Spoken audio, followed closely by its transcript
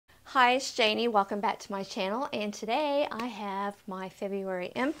Hi, it's Janie. Welcome back to my channel, and today I have my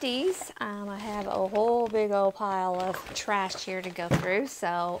February empties. I have a whole big old pile of trash here to go through,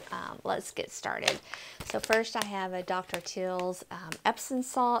 so let's get started. So first I have a Dr. Teal's Epsom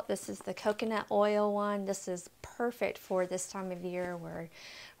salt. This is the coconut oil one. This is perfect for this time of year where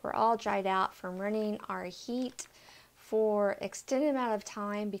we're all dried out from running our heat for extended amount of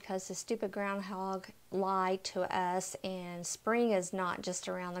time because the stupid groundhog lied to us, and spring is not just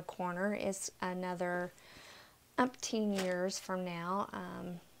around the corner. It's another umpteen years from now.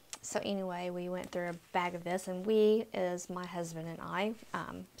 So anyway, we went through a bag of this, and we is my husband and I.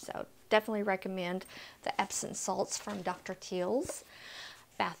 So definitely recommend the Epsom salts from Dr. Teal's.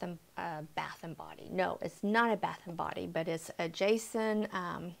 Bath and Body. No, it's not a Bath and Body, but it's a Jason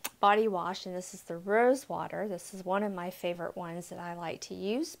body wash, and this is the rose water. This is one of my favorite ones that I like to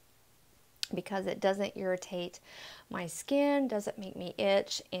use because it doesn't irritate my skin, doesn't make me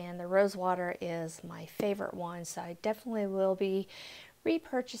itch, and the rose water is my favorite one, so I definitely will be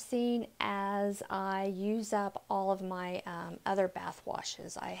repurchasing as I use up all of my other bath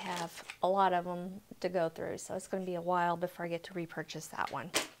washes. I have a lot of them to go through, so it's going to be a while before I get to repurchase that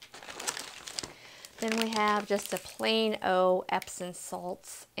one. Then we have just a plain old Epsom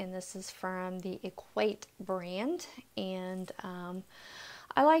salts, and this is from the Equate brand, and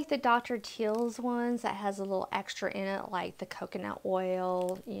I like the Dr. Teal's ones that has a little extra in it, like the coconut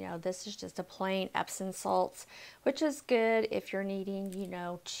oil. You know, this is just a plain Epsom salts, which is good if you're needing, you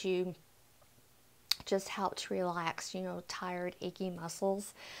know, to just help to relax, you know, tired, achy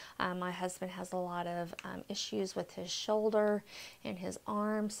muscles. My husband has a lot of issues with his shoulder and his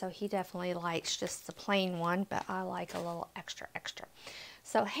arm, so he definitely likes just the plain one, but I like a little extra.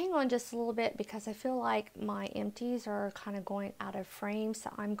 So hang on just a little bit because I feel like my empties are kind of going out of frame,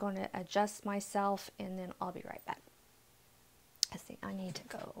 so I'm going to adjust myself and then I'll be right back. I think I need to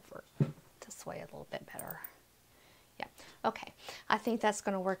go over this way a little bit better. Yeah, okay. I think that's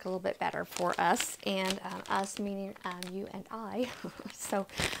going to work a little bit better for us, and us meaning you and I. So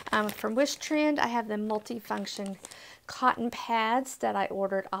from Wish Trend, I have the multifunction cotton pads that I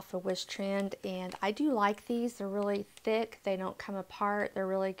ordered off of Wish Trend, and I do like these. They're really thick. They don't come apart. They're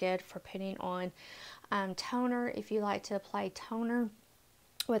really good for putting on toner if you like to apply toner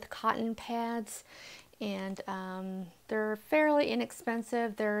with cotton pads. And they're fairly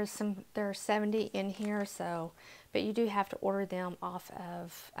inexpensive. There are 70 in here, so but you do have to order them off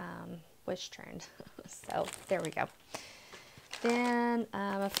of Wish Trend. So there we go. Then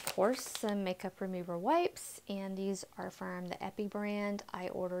of course some makeup remover wipes, and these are from the Epi brand. I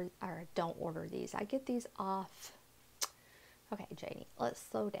don't order these. I get these off. Okay, Janie, let's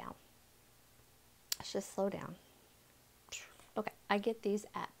slow down. Let's just slow down. Okay, I get these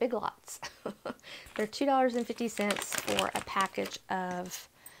at Big Lots. They're $2.50 for a package of,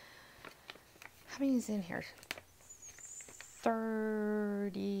 how many is in here?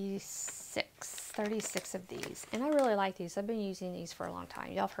 36 of these. And I really like these. I've been using these for a long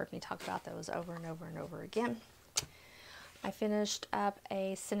time. Y'all have heard me talk about those over and over and over again. I finished up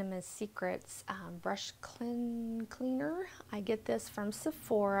a Cinnamon Secrets brush cleaner. I get this from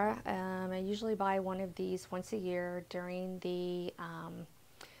Sephora. I usually buy one of these once a year during the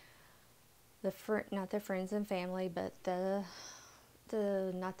not the friends and family, but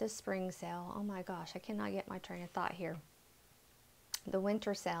not the spring sale. Oh my gosh, I cannot get my train of thought here. The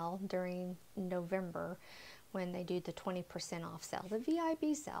winter sale during November, when they do the 20% off sale, the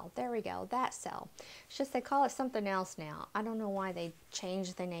VIB sale. There we go, that sale. It's just they call it something else now. I don't know why they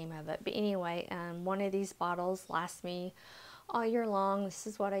changed the name of it, but anyway, one of these bottles lasts me all year long. This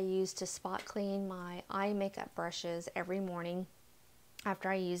is what I use to spot clean my eye makeup brushes every morning after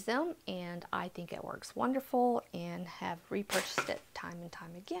I use them, and I think it works wonderful and have repurchased it time and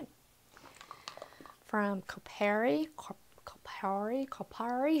time again. From Kopari,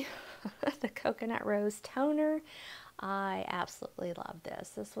 the Coconut Rose Toner. I absolutely love this.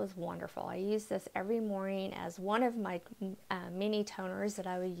 This was wonderful. I use this every morning as one of my mini toners that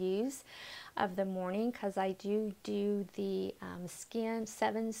I would use of the morning, because I do the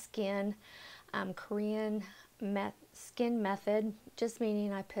 7 skin Korean skin method, just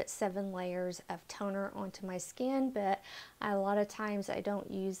meaning I put 7 layers of toner onto my skin, but a lot of times I don't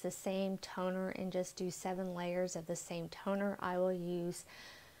use the same toner and just do 7 layers of the same toner. I will use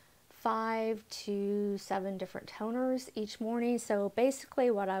 5 to 7 different toners each morning. So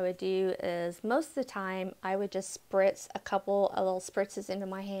basically what I would do is most of the time I would just spritz a little spritzes into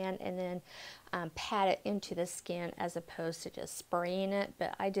my hand and then pat it into the skin as opposed to just spraying it.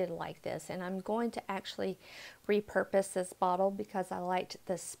 But I did like this, and I'm going to actually repurpose this bottle because I liked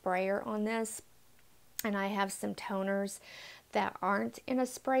the sprayer on this. And I have some toners that aren't in a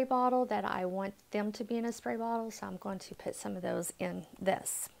spray bottle that I want them to be in a spray bottle. So I'm going to put some of those in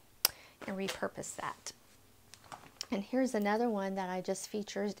this and repurpose that. And here's another one that I just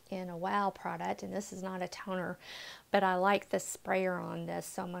featured in a WOW product, and this is not a toner, but I like the sprayer on this,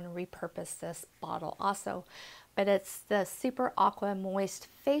 so I'm going to repurpose this bottle also. But it's the Super Aqua Moist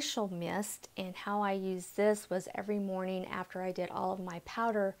Facial Mist, and how I use this was every morning after I did all of my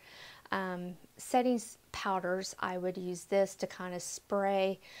powder settings powders, I would use this to kind of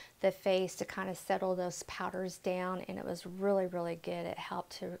spray the face to kind of settle those powders down, and it was really, really good. It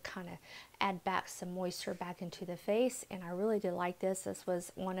helped to kind of add back some moisture back into the face, and I really did like this. This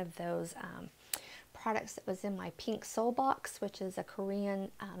was one of those products that was in my Pink Soul box, which is a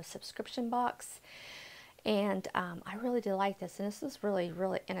Korean subscription box, and I really did like this, and this is really,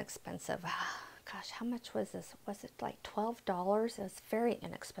 really inexpensive. Gosh, how much was this? Was it like $12? It was very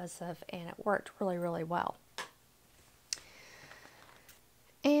inexpensive, and it worked really, really well.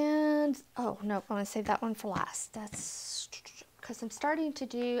 And, oh no, I'm going to save that one for last. That's because I'm starting to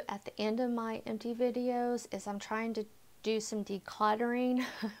do at the end of my empty videos is I'm trying to do some decluttering.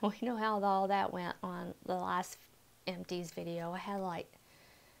 We know how all that went on the last empties video. I had like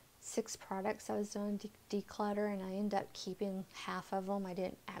 6 products I was doing declutter, and I ended up keeping half of them. I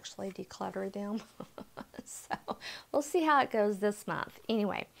didn't actually declutter them. So we'll see how it goes this month.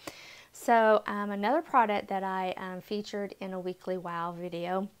 Anyway, so another product that I featured in a weekly WOW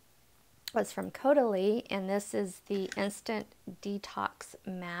video was from Caudalie, and this is the Instant Detox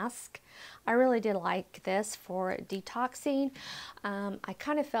Mask. I really did like this for detoxing. I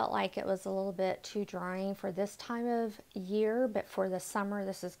kind of felt like it was a little bit too drying for this time of year, but for the summer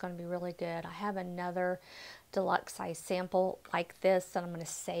this is going to be really good. I have another deluxe size sample like this that I'm going to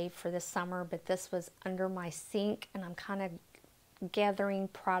save for this summer, but this was under my sink, and I'm kind of gathering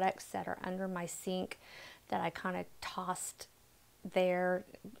products that are under my sink that I kind of tossed there.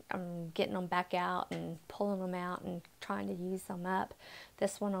 I'm getting them back out and pulling them out and trying to use them up.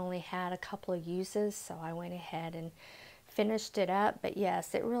 This one only had a couple of uses, so I went ahead and finished it up. But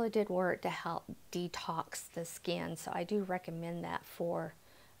yes, it really did work to help detox the skin, so I do recommend that for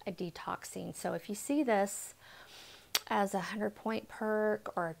a detoxing. So if you see this as a 100-point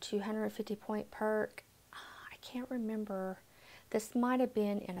perk or a 250-point perk, I can't remember. This might have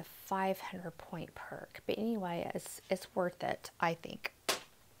been in a 500-point perk, but anyway, it's worth it, I think.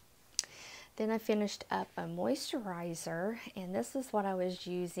 Then I finished up a moisturizer, and this is what I was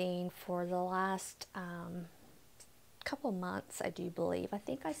using for the last couple months, I do believe. I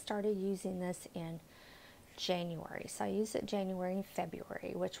think I started using this in January, so I used it January and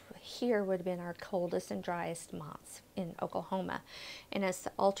February, which here would have been our coldest and driest months in Oklahoma. And it's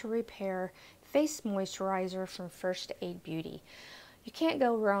the Ultra Repair Face Moisturizer from First Aid Beauty. You can't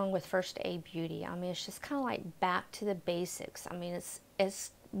go wrong with First Aid Beauty. I mean, it's just kind of like back to the basics. I mean, it's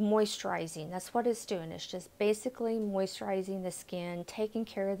moisturizing. That's what it's doing. It's just basically moisturizing the skin, taking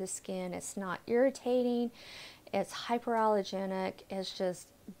care of the skin. It's not irritating. It's hyperallergenic. It's just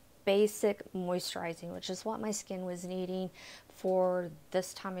basic moisturizing, which is what my skin was needing for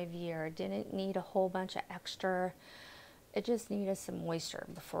this time of year. It didn't need a whole bunch of extra. It just needed some moisture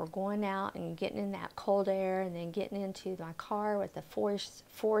before going out and getting in that cold air and then getting into my car with the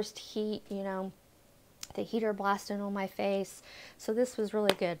forced heat, you know, the heater blasting on my face. So this was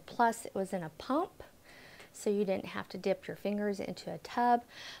really good. Plus it was in a pump, so you didn't have to dip your fingers into a tub.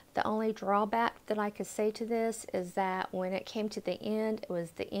 The only drawback that I could say to this is that when it came to the end, it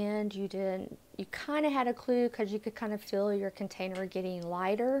was the end. You kind of had a clue because you could kind of feel your container getting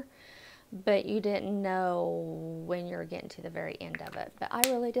lighter, but you didn't know when you were getting to the very end of it. But I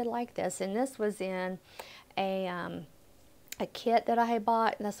really did like this, and this was in a kit that I had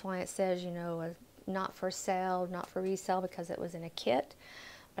bought, and that's why it says, you know, not for sale, not for resale, because it was in a kit.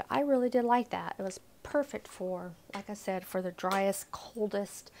 But I really did like that. It was perfect for, like I said, for the driest,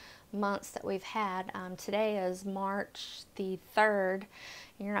 coldest months that we've had. Today is March the 3rd,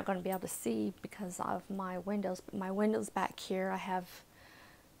 and you're not going to be able to see because of my windows. But my windows back here, I have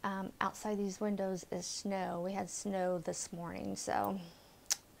outside these windows is snow. We had snow this morning, so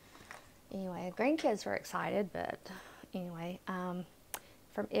anyway, the grandkids were excited. But anyway,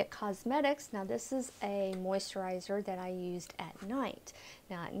 from It Cosmetics. Now this is a moisturizer that I used at night.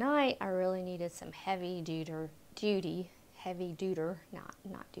 Now at night I really needed some heavy duty moisturizer,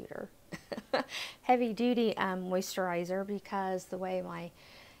 because the way my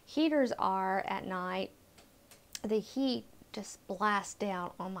heaters are at night, the heat just blasts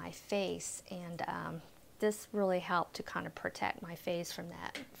down on my face, and this really helped to kind of protect my face from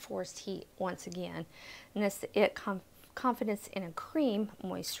that forced heat once again. And this It Confidence in a Cream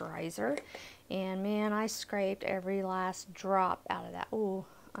moisturizer, And man, I scraped every last drop out of that. Ooh,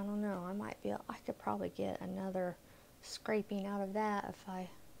 I don't know, I could probably get another scraping out of that if I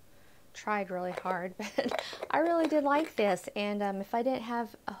tried really hard, but I really did like this. And if I didn't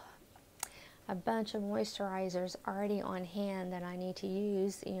have a bunch of moisturizers already on hand that I need to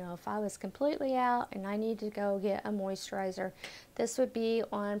use, you know, if I was completely out and I need to go get a moisturizer, this would be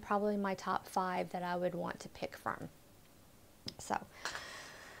on probably my top 5 that I would want to pick from. So,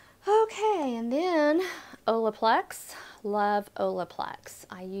 okay, and then Olaplex. Love Olaplex.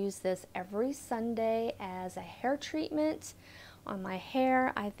 I use this every Sunday as a hair treatment on my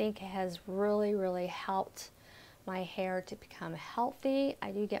hair. I think it has really, really helped my hair to become healthy.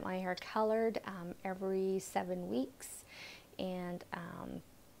 I do get my hair colored every 7 weeks, and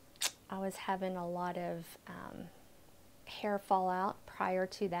I was having a lot of hair fallout prior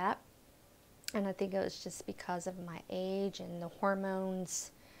to that, and I think it was just because of my age and the hormones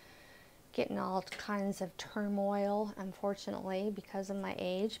getting all kinds of turmoil, unfortunately, because of my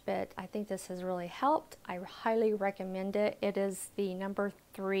age. But I think this has really helped. I highly recommend it. It is the number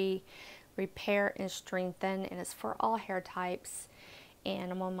 3 repair and strengthen, and it's for all hair types,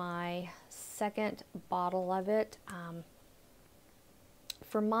 and I'm on my 2nd bottle of it.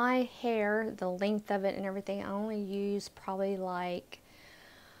 For my hair, the length of it and everything, I only use probably like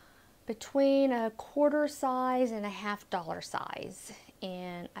between a quarter size and a $1/2 size.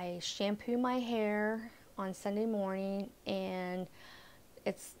 And I shampoo my hair on Sunday morning, and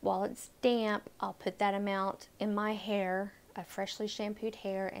while it's damp, I'll put that amount in my hair, a freshly shampooed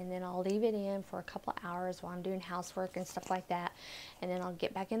hair, and then I'll leave it in for a couple of hours while I'm doing housework and stuff like that. And then I'll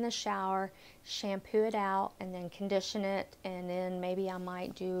get back in the shower, shampoo it out, and then condition it, and then maybe I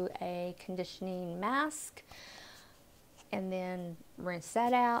might do a conditioning mask and then rinse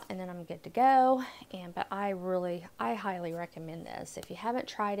that out, and then I'm good to go. But I highly recommend this. If you haven't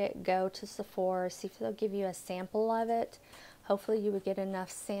tried it, go to Sephora, see if they'll give you a sample of it. Hopefully you would get enough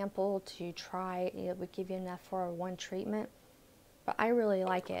sample to try. It would give you enough for one treatment. But I really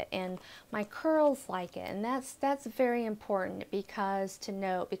like it, and my curls like it, and that's very important to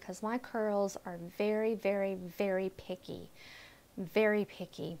note, because my curls are very, very, very picky, very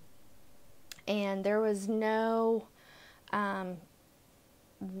picky. And there was no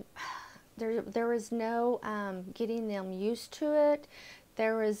there was no getting them used to it.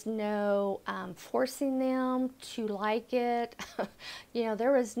 There was no forcing them to like it. You know,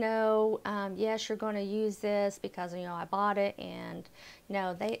 there was no, yes, you're going to use this because, you know, I bought it. And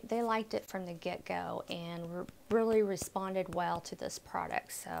no, they liked it from the get-go and really responded well to this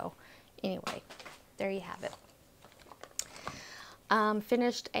product. So anyway, there you have it.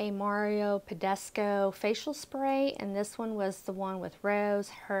 Finished a Mario Pedesco facial spray, and this one was the one with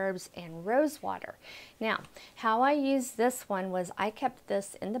rose, herbs, and rose water. Now, how I used this one was I kept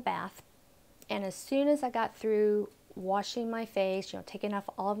this in the bath, and as soon as I got through washing my face, you know, taking off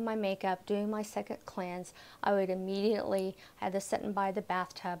all of my makeup, doing my second cleanse, I would immediately, I had this sitting by the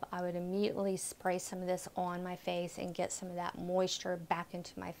bathtub, I would immediately spray some of this on my face and get some of that moisture back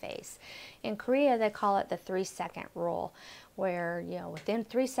into my face. In Korea, they call it the 3-second rule, where, you know, within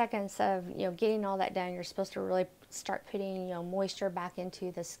 3 seconds of, you know, getting all that done, you're supposed to really start putting, you know, moisture back into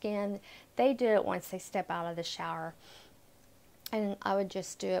the skin. They do it once they step out of the shower. And I would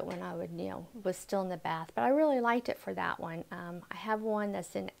just do it when I would, you know, was still in the bath. But I really liked it for that one. I have one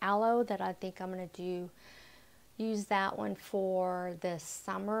that's in aloe that I think I'm going to use that one for this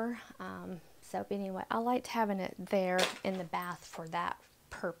summer. So anyway, I liked having it there in the bath for that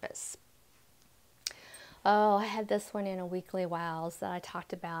purpose. Oh, I had this one in a Weekly Wows that I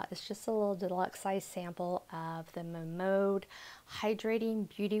talked about. It's just a little deluxe size sample of the Mode Hydrating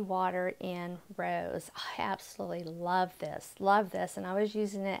Beauty Water in Rose. I absolutely love this, and I was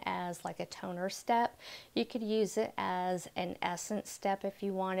using it as like a toner step. You could use it as an essence step if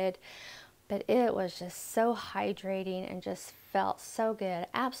you wanted, but it was just so hydrating and just felt so good.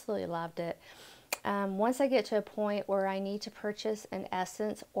 Absolutely loved it. Once I get to a point where I need to purchase an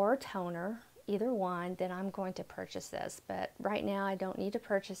essence or a toner, either one, then I'm going to purchase this. But right now I don't need to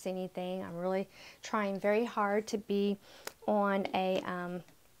purchase anything. I'm really trying very hard to be on a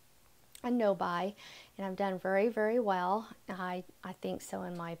no buy, and I've done very, very well. I think so,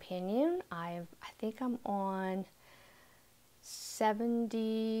 in my opinion. I think I'm on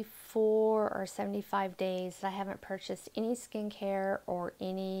 74 or 75 days that I haven't purchased any skincare or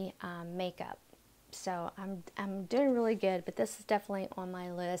any makeup. So I'm doing really good, but this is definitely on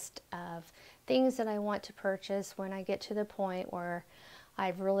my list of things that I want to purchase when I get to the point where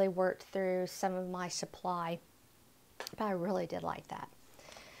I've really worked through some of my supply. But I really did like that.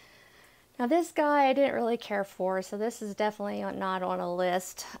 Now this guy I didn't really care for, so this is definitely not on a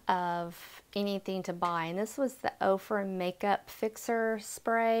list of anything to buy. And this was the Ophir Makeup Fixer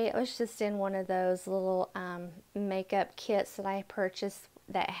Spray. It was just in one of those little makeup kits that I purchased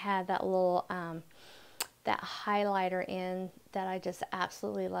that had that little that highlighter in that I just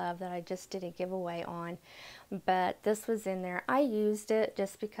absolutely love, that I just did a giveaway on. But this was in there. I used it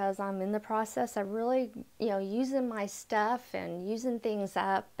just because I'm in the process of really, using my stuff and using things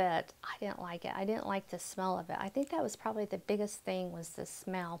up, but I didn't like it. I didn't like the smell of it. I think that was probably the biggest thing, was the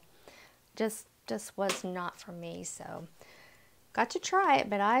smell. Just was not for me. So got to try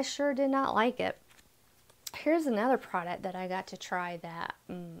it, but I sure did not like it. Here's another product that I got to try that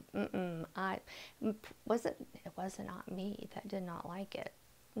it wasn't not me that did not like it.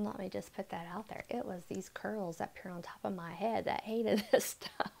 Let me just put that out there. It was these curls up here on top of my head that hated this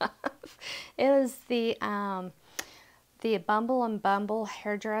stuff. It was the Bumble and Bumble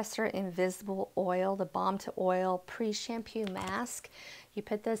Hairdresser Invisible Oil, the Balm to Oil Pre-Shampoo Mask. You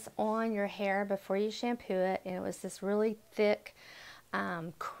put this on your hair before you shampoo it, and it was this really thick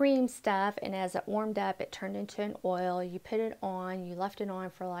cream stuff, and as it warmed up it turned into an oil. You put it on, you left it on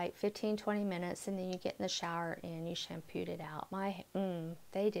for like 15-20 minutes, and then you get in the shower and you shampooed it out.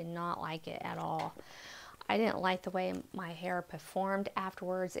 They did not like it at all. I didn't like the way my hair performed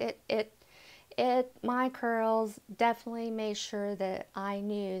afterwards. My curls definitely made sure that I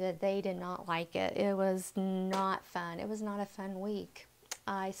knew that they did not like it. It was not fun. It was not a fun week.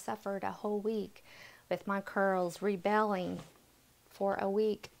 I suffered a whole week with my curls rebelling for a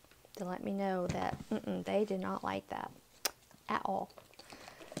week to let me know that they did not like that at all.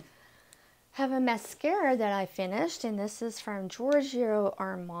 Have a mascara that I finished, and this is from Giorgio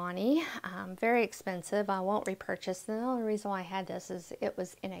Armani. Very expensive. I won't repurchase. The only reason why I had this is it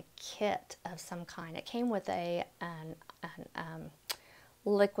was in a kit of some kind. It came with an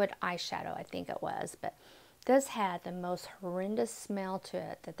liquid eyeshadow, I think it was, but this had the most horrendous smell to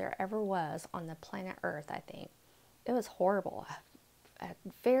it that there ever was on the planet Earth, I think. It was horrible. A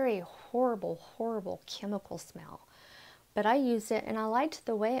very horrible chemical smell. But I used it and I liked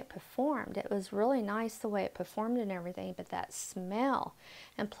the way it performed. It was really nice the way it performed and everything, but that smell,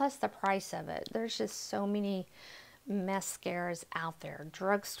 and plus the price of it. There's just so many mascaras out there,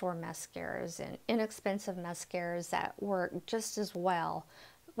 drugstore mascaras and inexpensive mascaras that work just as well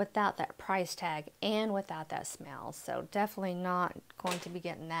without that price tag and without that smell. So definitely not going to be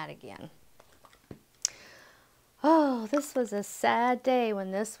getting that again. Oh, this was a sad day when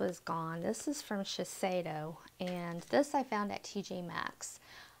this was gone. This is from Shiseido, and this I found at TJ Maxx.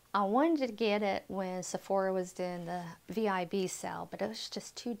 I wanted to get it when Sephora was doing the VIB sale, but it was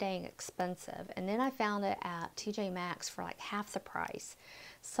just too dang expensive. And then I found it at TJ Maxx for like half the price.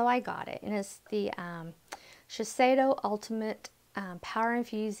 So I got it, and it's the Shiseido Ultimate Power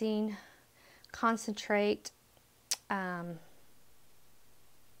Infusing Concentrate. Yeah.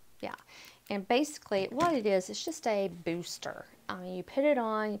 And basically what it is, it's just a booster. I mean, you put it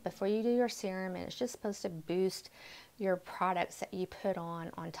on before you do your serum, and it's just supposed to boost your products that you put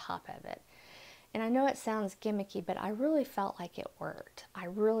on top of it. And I know it sounds gimmicky, but I really felt like it worked. I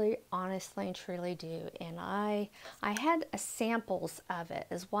really honestly and truly do. And I had samples of it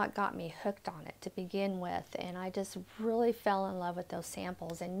is what got me hooked on it to begin with. And I just really fell in love with those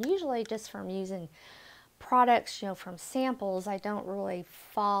samples. And usually just from using products, from samples, I don't really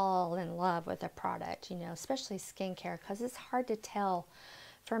fall in love with a product, especially skincare, because it's hard to tell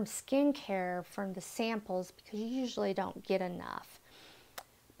from skincare from the samples because you usually don't get enough.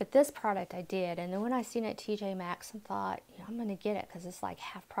 But this product I did, and then when I seen it at TJ Maxx, I thought, I'm going to get it because it's like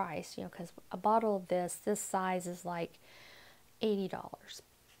half price, because a bottle of this size is like $80.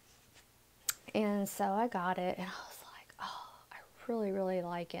 And so I got it, and I was like, oh, I really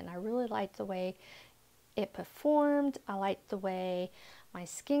like it, and I really liked the way it performed. I liked the way my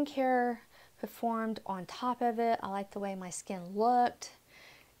skincare performed on top of it. I liked the way my skin looked.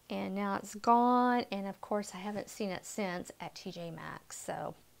 And now it's gone, and of course I haven't seen it since at TJ Maxx.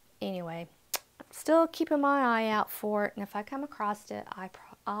 So anyway, I'm still keeping my eye out for it, and if I come across it,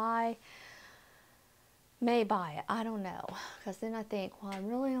 I may buy it. I don't know, because then I think, well, I'm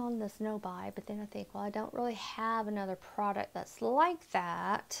really on this no buy, but then I think, well, I don't really have another product that's like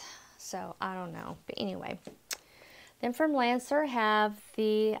that. So I don't know, but anyway. Then from Lancer, have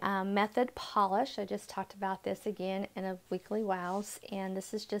the Method Polish. I just talked about this again in a Weekly Wows, and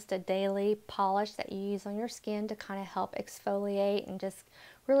this is just a daily polish that you use on your skin to kind of help exfoliate and just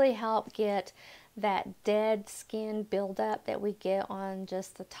really help get that dead skin buildup that we get on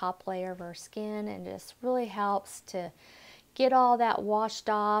just the top layer of our skin, and just really helps to get all that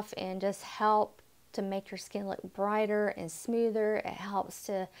washed off and just help to make your skin look brighter and smoother. It helps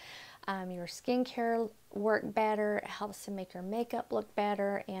to your skincare work better. It helps to make your makeup look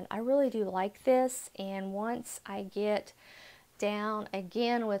better, and I really do like this. And once I get down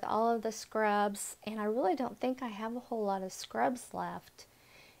again with all of the scrubs, and I really don't think I have a whole lot of scrubs left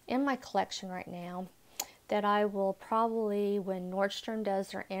in my collection right now, that I will probably, when Nordstrom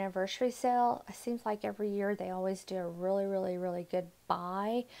does their anniversary sale, it seems like every year they always do a really good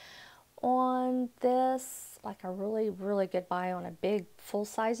buy on this, like a really good buy on a big full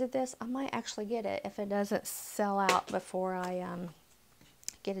size of this. I might actually get it if it doesn't sell out before I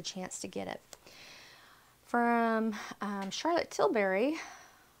get a chance to get it. From Charlotte Tilbury,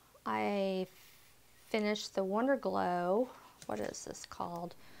 I finished the Wonder Glow. What is this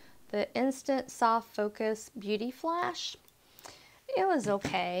called? The Instant Soft Focus Beauty Flash. It was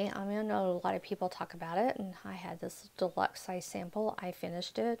okay. I mean, I know a lot of people talk about it, and I had this deluxe size sample. I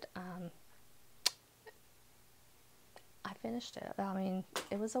finished it. I mean,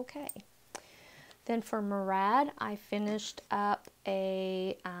 it was okay. Then for Murad, I finished up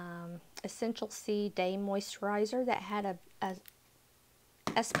a Essential C Day Moisturizer that had a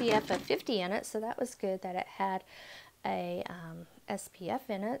SPF of 50 in it, so that was good that it had a SPF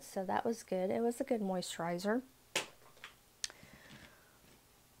in it, so that was good. It was a good moisturizer.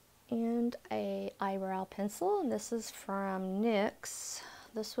 And a eyebrow pencil, and this is from NYX.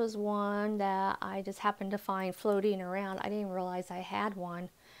 This was one that I just happened to find floating around. I didn't realize I had one,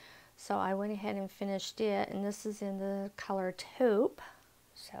 so I went ahead and finished it, and this is in the color taupe,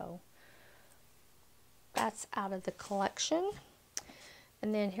 so that's out of the collection.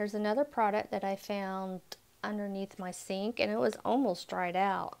 And then here's another product that I found underneath my sink, and it was almost dried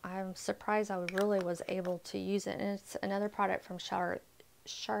out. I'm surprised I really was able to use it, and it's another product from Charlotte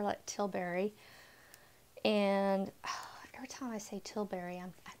Tilbury. And every time I say Tilbury,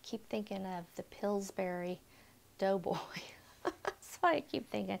 I keep thinking of the Pillsbury Doughboy. That's what I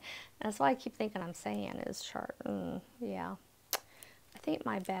keep thinking. That's why I keep thinking I'm saying is yeah. I think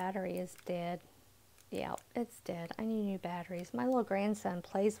my battery is dead. Yeah, it's dead. I need new batteries. My little grandson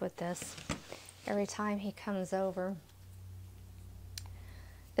plays with this every time he comes over.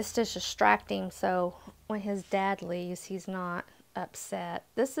 It's just distracting, so when his dad leaves, he's not upset.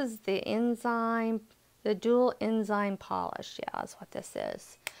 This is the dual enzyme polish. Yeah, that's what this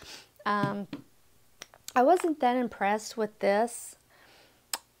is. I wasn't that impressed with this,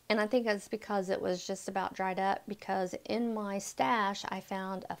 and I think it's because it was just about dried up, because in my stash I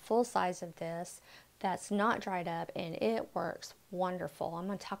found a full size of this that's not dried up, and it works wonderful. I'm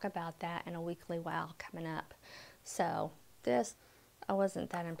going to talk about that in a weekly wow coming up. So this I wasn't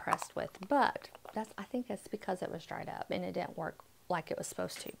that impressed with, but I think it's because it was dried up and it didn't work like it was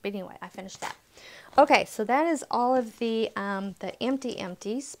supposed to. But anyway, I finished that. Okay, so that is all of the empty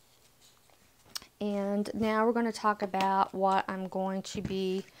empties. And now we're going to talk about what I'm going to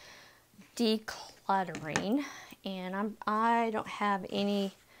be decluttering. And I don't have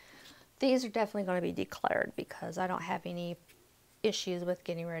any, these are definitely going to be decluttered because I don't have any issues with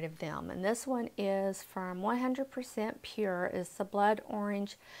getting rid of them. And this one is from 100% Pure. It's the Blood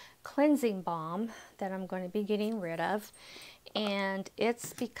Orange Cleansing Balm that I'm going to be getting rid of. And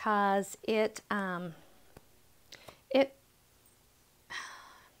it's because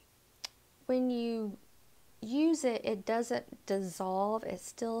when you use it, it doesn't dissolve.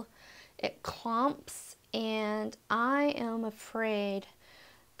 It clumps, and I am afraid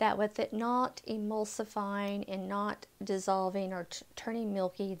that with it not emulsifying and not dissolving or turning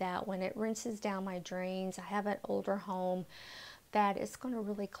milky, that when it rinses down my drains, I have an older home, that it's going to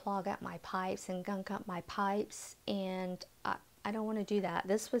really clog up my pipes and gunk up my pipes, and I don't want to do that.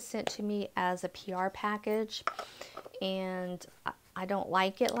 This was sent to me as a PR package, and I don't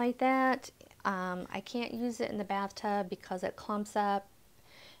like it like that. I can't use it in the bathtub because it clumps up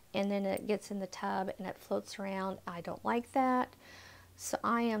and then it gets in the tub and it floats around. I don't like that. So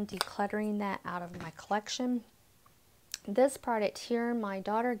I am decluttering that out of my collection. This product here, my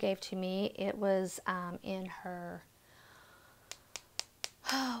daughter gave to me. It was in her,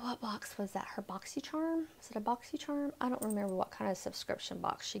 what box was that? Her BoxyCharm? Is it a BoxyCharm? I don't remember what kind of subscription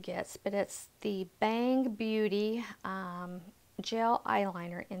box she gets, but it's the Bang Beauty gel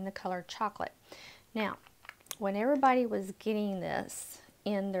eyeliner in the color chocolate. Now, when everybody was getting this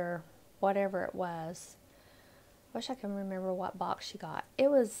in their whatever it was, I wish I can remember what box she got. It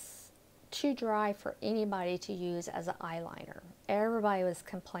was too dry for anybody to use as an eyeliner. Everybody was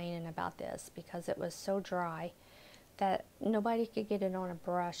complaining about this because it was so dry that nobody could get it on a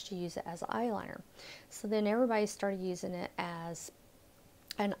brush to use it as an eyeliner. So then everybody started using it as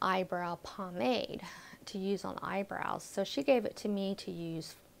an eyebrow pomade to use on eyebrows. So she gave it to me to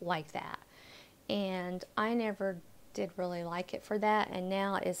use like that. And I never did really like it for that, and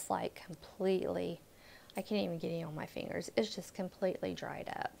now it's like completely, I can't even get any on my fingers. It's just completely dried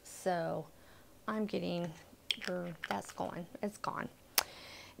up. So I'm getting, that's gone. It's gone.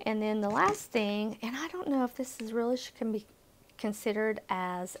 And then the last thing, and I don't know if this is really can be considered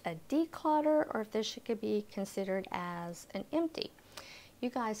as a declutter or if this could be considered as an empty. You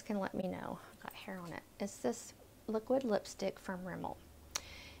guys can let me know. I've got hair on it. It's this liquid lipstick from Rimmel.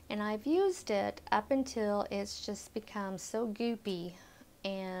 And I've used it up until it's just become so goopy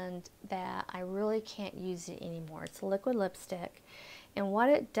and that I really can't use it anymore. It's a liquid lipstick. And what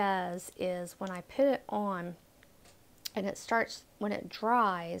it does is when I put it on and it starts, when it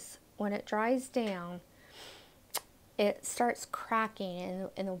dries down, it starts cracking,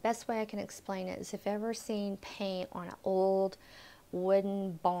 and the best way I can explain it is if you've ever seen paint on an old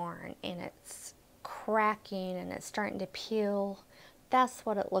wooden barn and it's cracking and it's starting to peel, that's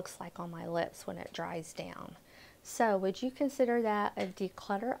what it looks like on my lips when it dries down. So would you consider that a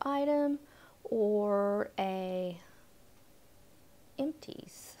declutter item or a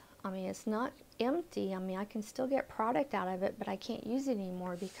empties? I mean, it's not empty. I mean, I can still get product out of it, but I can't use it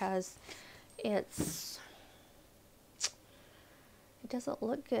anymore because it doesn't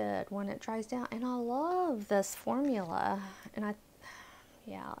look good when it dries down. And I love this formula, and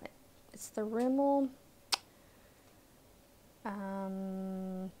yeah, it's the Rimmel. I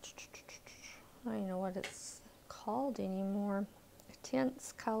don't even know what it's called anymore.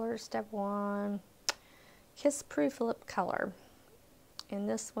 Tints Color Step 1 Kiss Proof Lip Color, and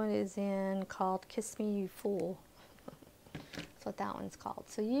this one is called Kiss Me You Fool. That's what that one's called.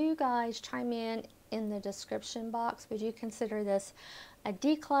 So you guys chime in the description box. Would you consider this a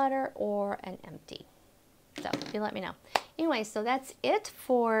declutter or an empty? So you let me know. Anyway, so that's it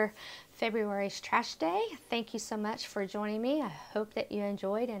for February's Trash Day. Thank you so much for joining me. I hope that you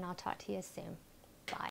enjoyed, and I'll talk to you soon.